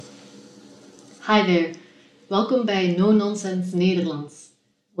Hi there, welkom bij No Nonsense Nederlands.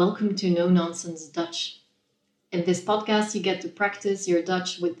 Welcome to No Nonsense Dutch. In this podcast, you get to practice your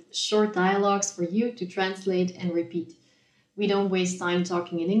Dutch with short dialogues for you to translate and repeat. We don't waste time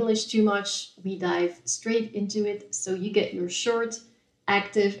talking in English too much, we dive straight into it so you get your short,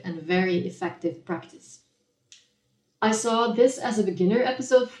 active, and very effective practice. I saw this as a beginner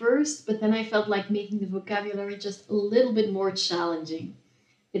episode first, but then I felt like making the vocabulary just a little bit more challenging.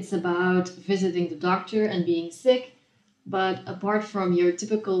 It's about visiting the doctor and being sick, but apart from your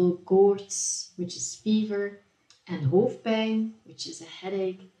typical koorts, which is fever, and hoofdpijn, which is a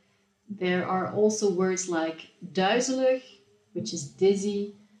headache, there are also words like duizelig, which is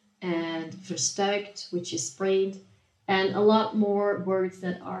dizzy, and verstuikt, which is sprained, and a lot more words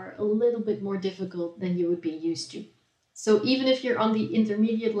that are a little bit more difficult than you would be used to. So even if you're on the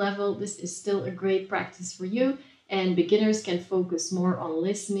intermediate level, this is still a great practice for you, and beginners can focus more on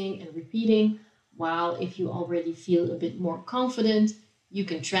listening and repeating, while if you already feel a bit more confident, you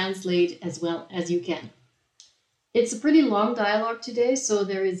can translate as well as you can. It's a pretty long dialogue today, so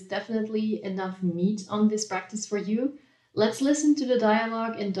there is definitely enough meat on this practice for you. Let's listen to the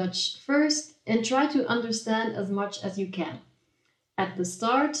dialogue in Dutch first and try to understand as much as you can. At the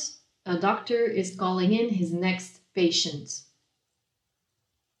start, a doctor is calling in his next patient.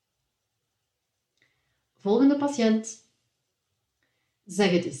 Volgende patiënt.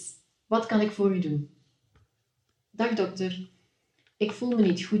 Zeg het eens, wat kan ik voor u doen? Dag dokter, ik voel me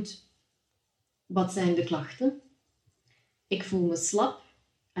niet goed. Wat zijn de klachten? Ik voel me slap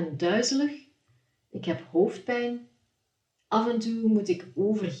en duizelig. Ik heb hoofdpijn. Af en toe moet ik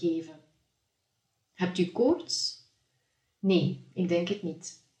overgeven. Hebt u koorts? Nee, ik denk het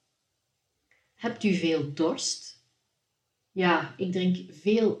niet. Hebt u veel dorst? Ja, ik drink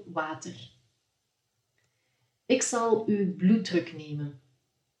veel water. Ik zal uw bloeddruk nemen.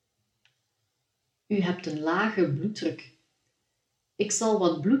 U hebt een lage bloeddruk. Ik zal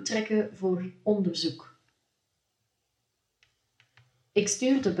wat bloed trekken voor onderzoek. Ik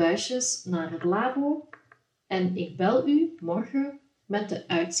stuur de buisjes naar het labo en ik bel u morgen met de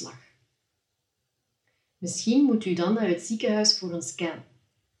uitslag. Misschien moet u dan naar het ziekenhuis voor een scan.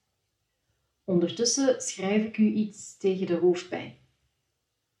 Ondertussen schrijf ik u iets tegen de hoofdpijn.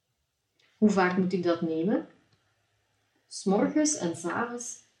 Hoe vaak moet ik dat nemen? 'S Morgens en 's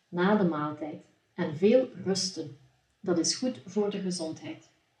avonds na de maaltijd. En veel rusten. Dat is goed voor de gezondheid.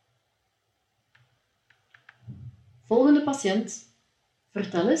 Volgende patiënt.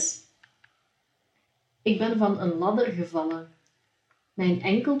 Vertel eens. Ik ben van een ladder gevallen. Mijn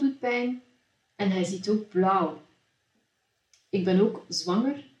enkel doet pijn en hij ziet ook blauw. Ik ben ook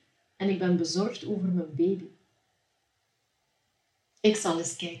zwanger en ik ben bezorgd over mijn baby. Ik zal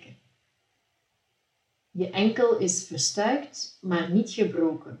eens kijken. Je enkel is verstuikt, maar niet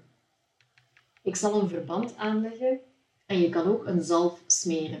gebroken. Ik zal een verband aanleggen en je kan ook een zalf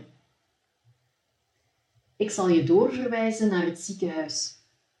smeren. Ik zal je doorverwijzen naar het ziekenhuis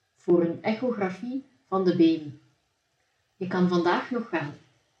voor een echografie van de baby. Je kan vandaag nog gaan.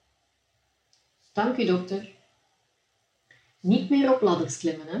 Dank u, dokter. Niet meer op ladders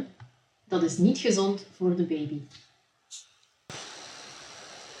klimmen, hè? Dat is niet gezond voor de baby.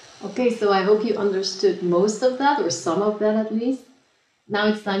 Okay, so I hope you understood most of that, or some of that at least. Now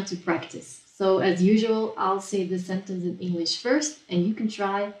it's time to practice. So as usual, I'll say the sentence in English first, and you can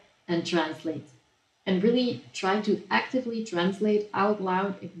try and translate. And really try to actively translate out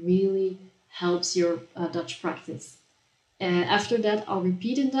loud. It really helps your Dutch practice. After that, I'll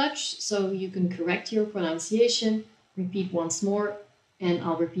repeat in Dutch, so you can correct your pronunciation, repeat once more, and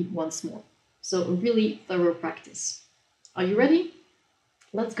I'll repeat once more. So a really thorough practice. Are you ready?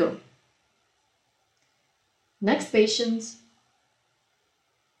 Let's go. Next patient.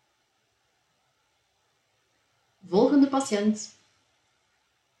 Volgende patiënt.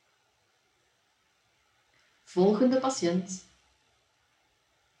 Volgende patiënt.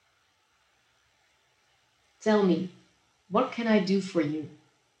 Tell me, what can I do for you?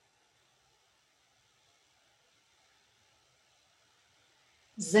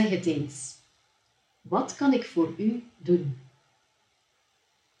 Zeg het eens. Wat kan ik voor u doen?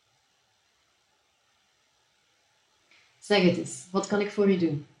 Zeg het eens. Wat kan ik voor u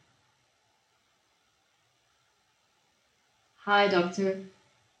doen? Hi, doctor.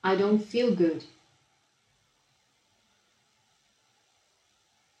 I don't feel good.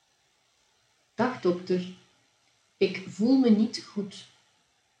 Dag, dokter. Ik voel me niet goed.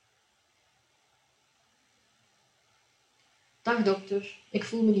 Dag, dokter. Ik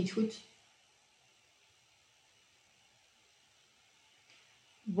voel me niet goed.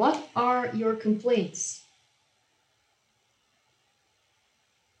 What are your complaints?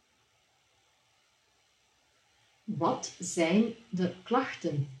 Wat zijn de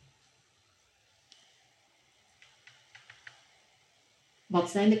klachten? Wat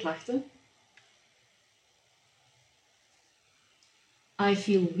zijn de klachten? I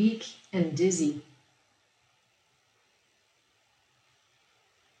feel weak and dizzy.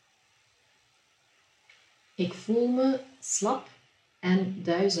 Ik voel me slap en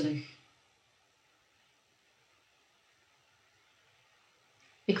duizelig.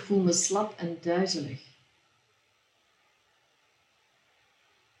 Ik voel me slap en duizelig.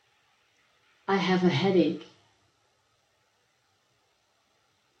 I have a headache.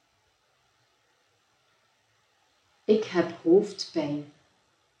 Ik heb hoofdpijn.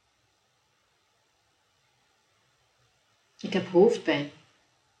 Ik heb hoofdpijn.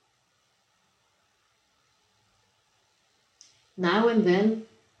 Now and then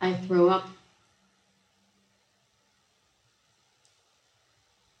I throw up.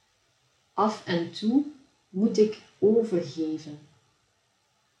 Af en toe moet ik overgeven.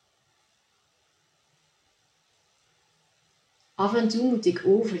 Af en toe moet ik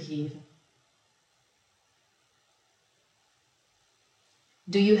overgeven.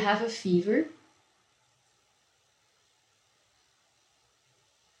 Do you have a fever?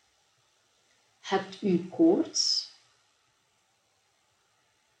 Hebt u koorts?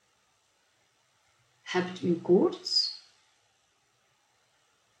 Hebt u koorts?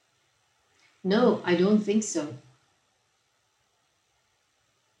 No, I don't think so.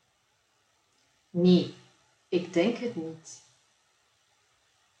 Nee, ik denk het niet.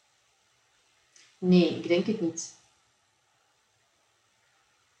 Nee, ik denk het niet.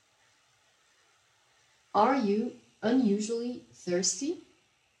 Are you unusually thirsty?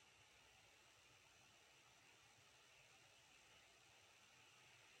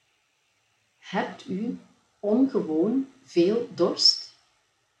 Hebt u ongewoon veel dorst?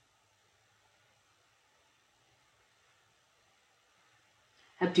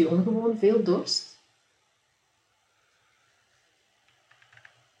 Hebt u ongewoon veel dorst?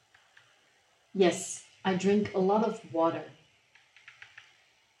 Yes, I drink a lot of water.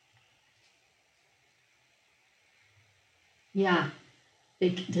 Ja,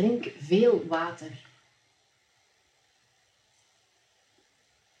 ik drink veel water.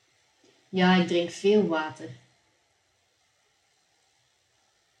 Ja, ik drink veel water.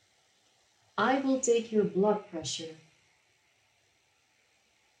 I will take your blood pressure.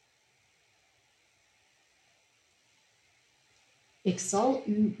 Ik zal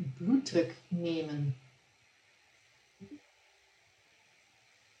uw bloeddruk nemen.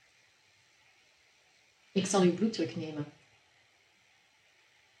 Ik zal uw bloeddruk nemen.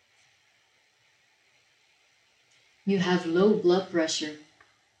 You have low blood pressure.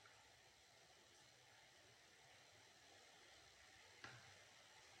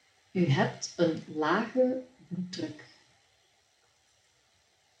 U hebt een lage bloeddruk.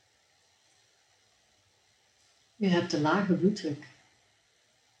 U hebt een lage bloeddruk.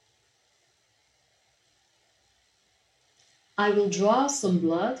 I will draw some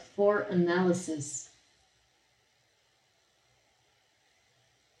blood for analysis.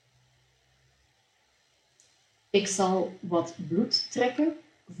 Ik zal wat bloed trekken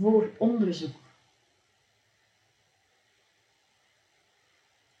voor onderzoek.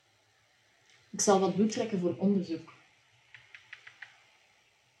 Ik zal wat bloed trekken voor onderzoek.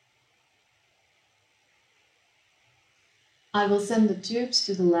 I will send the tubes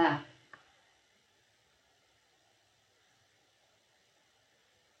to the lab.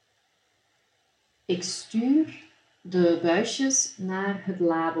 Ik stuur de buisjes naar het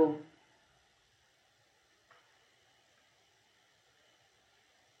labo.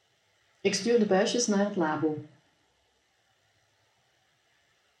 Ik stuur de buisjes naar het labo.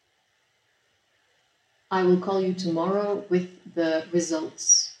 I will call you tomorrow with the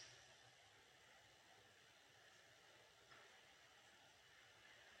results.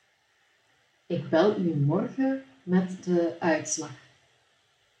 Ik bel u morgen met de uitslag.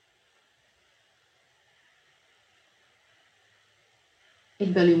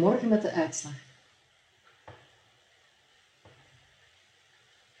 Ik bel u morgen met de uitslag.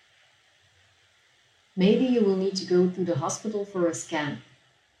 Maybe you will need to go to the hospital for a scan.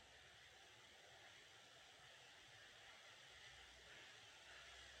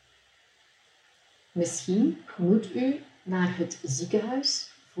 Misschien moet u naar het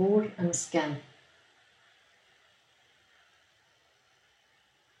ziekenhuis voor een scan.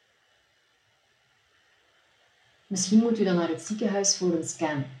 Misschien moet u dan naar het ziekenhuis voor een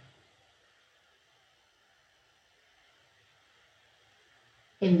scan.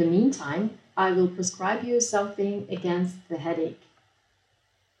 In the meantime, I will prescribe you something against the headache.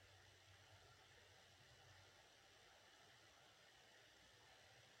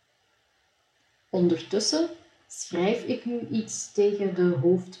 Ondertussen schrijf ik u iets tegen de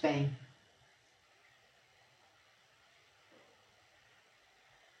hoofdpijn.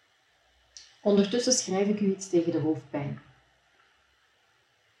 Ondertussen schrijf ik u iets tegen de hoofdpijn.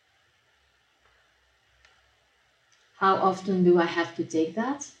 How often do I have to take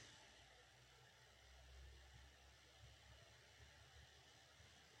that?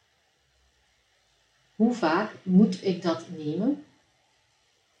 Hoe vaak moet ik dat nemen?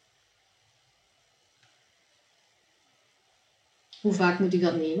 Hoe vaak moet ik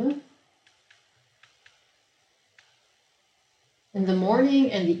dat nemen? In the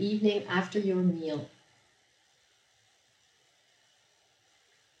morning and the evening after your meal.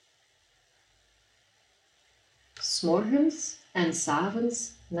 'S morgens en 's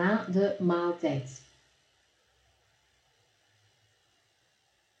avonds na de maaltijd.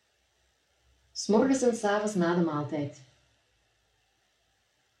 'S morgens en 's avonds na de maaltijd.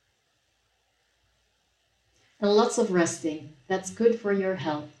 And lots of resting. That's good for your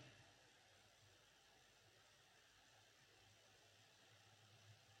health.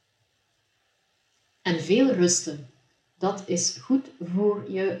 En veel rusten. Dat is goed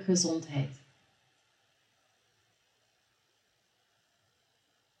voor je gezondheid.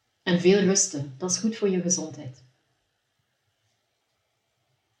 En veel rusten. Dat is goed voor je gezondheid.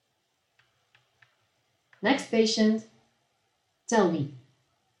 Next patient. Tell me.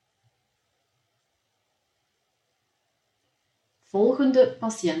 Volgende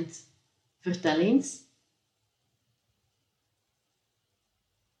patiënt. Vertel eens.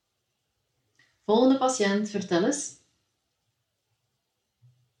 Volgende patiënt, vertel eens.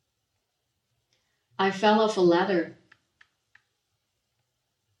 I fell off a ladder.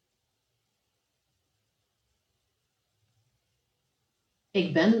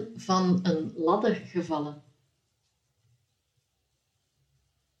 Ik ben van een ladder gevallen.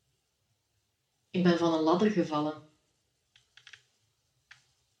 Ik ben van een ladder gevallen.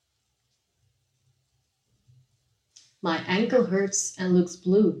 My ankle hurts and looks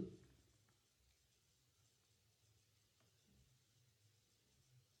blue.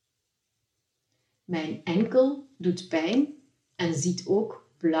 Mijn enkel doet pijn en ziet ook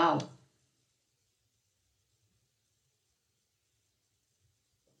blauw.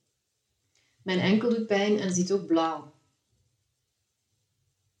 Mijn enkel doet pijn en ziet ook blauw.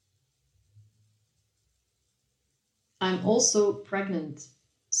 I'm also pregnant,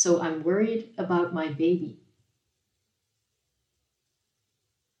 so I'm worried about my baby.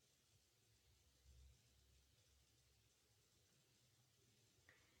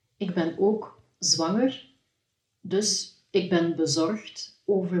 Ik ben ook zwanger, dus ik ben bezorgd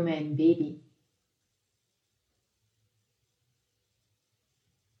over mijn baby.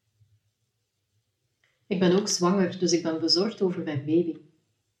 Ik ben ook zwanger, dus ik ben bezorgd over mijn baby.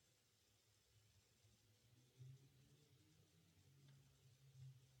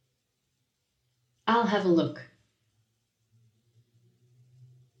 I'll have a look.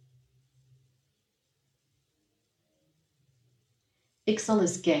 Ik zal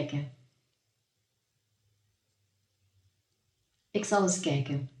eens kijken. Ik zal eens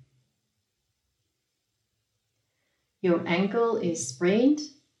kijken. Your ankle is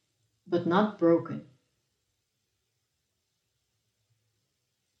sprained, but not broken.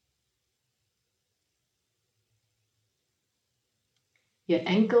 Je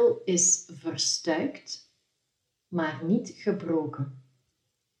enkel is verstuikt, maar niet gebroken.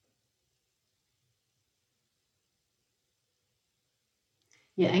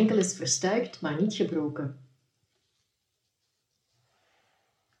 Je enkel is verstuikt, maar niet gebroken.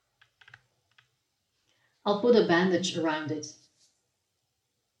 I'll put a bandage around it.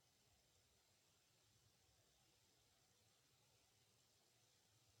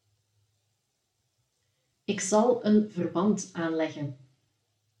 Ik zal een verband aanleggen.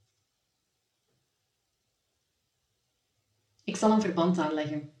 Ik zal een verband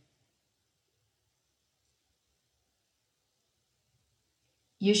aanleggen.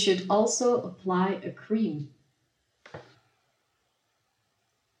 You should also apply a cream.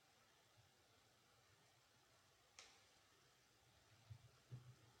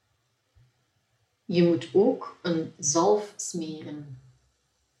 Je moet ook een zalf smeren.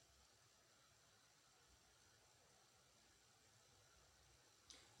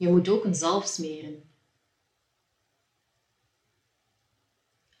 Je moet ook een zalf smeren.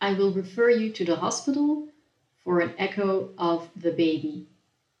 I will refer you to the hospital for an echo of the baby.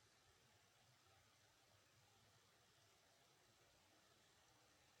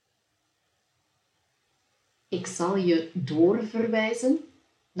 Ik zal je doorverwijzen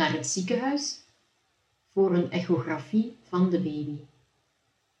naar het ziekenhuis voor een echografie van de baby.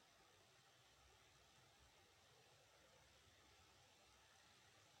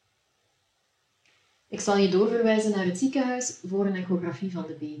 Ik zal je doorverwijzen naar het ziekenhuis voor een echografie van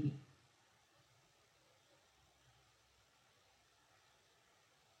de baby.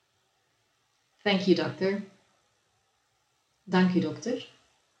 Thank you, doctor. Dank u, dokter.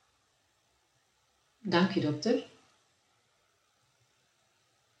 Dank u, dokter.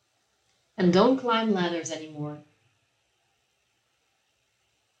 And don't climb ladders anymore.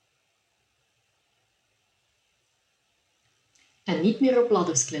 En niet meer op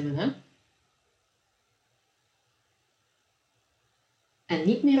ladders klimmen, hè? En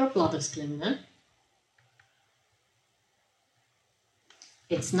niet meer op ladders klimmen, hè?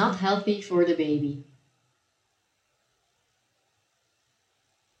 It's not healthy for the baby.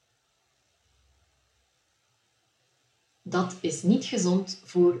 Dat is niet gezond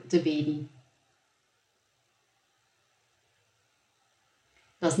voor de baby.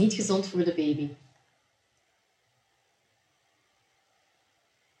 Dat is niet gezond voor de baby.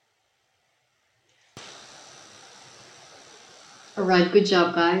 Alright, good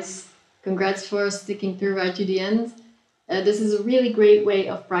job, guys. Congrats for sticking through right to the end. This is a really great way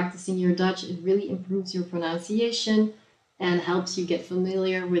of practicing your Dutch. It really improves your pronunciation and helps you get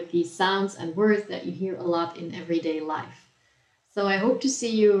familiar with these sounds and words that you hear a lot in everyday life. So I hope to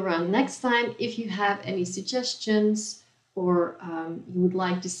see you around next time. If you have any suggestions or you would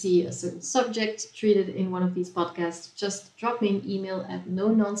like to see a certain subject treated in one of these podcasts, just drop me an email at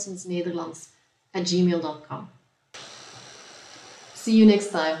nononsensenederlands@gmail.com. See you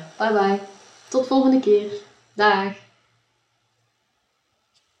next time. Bye bye. Tot volgende keer. Dag.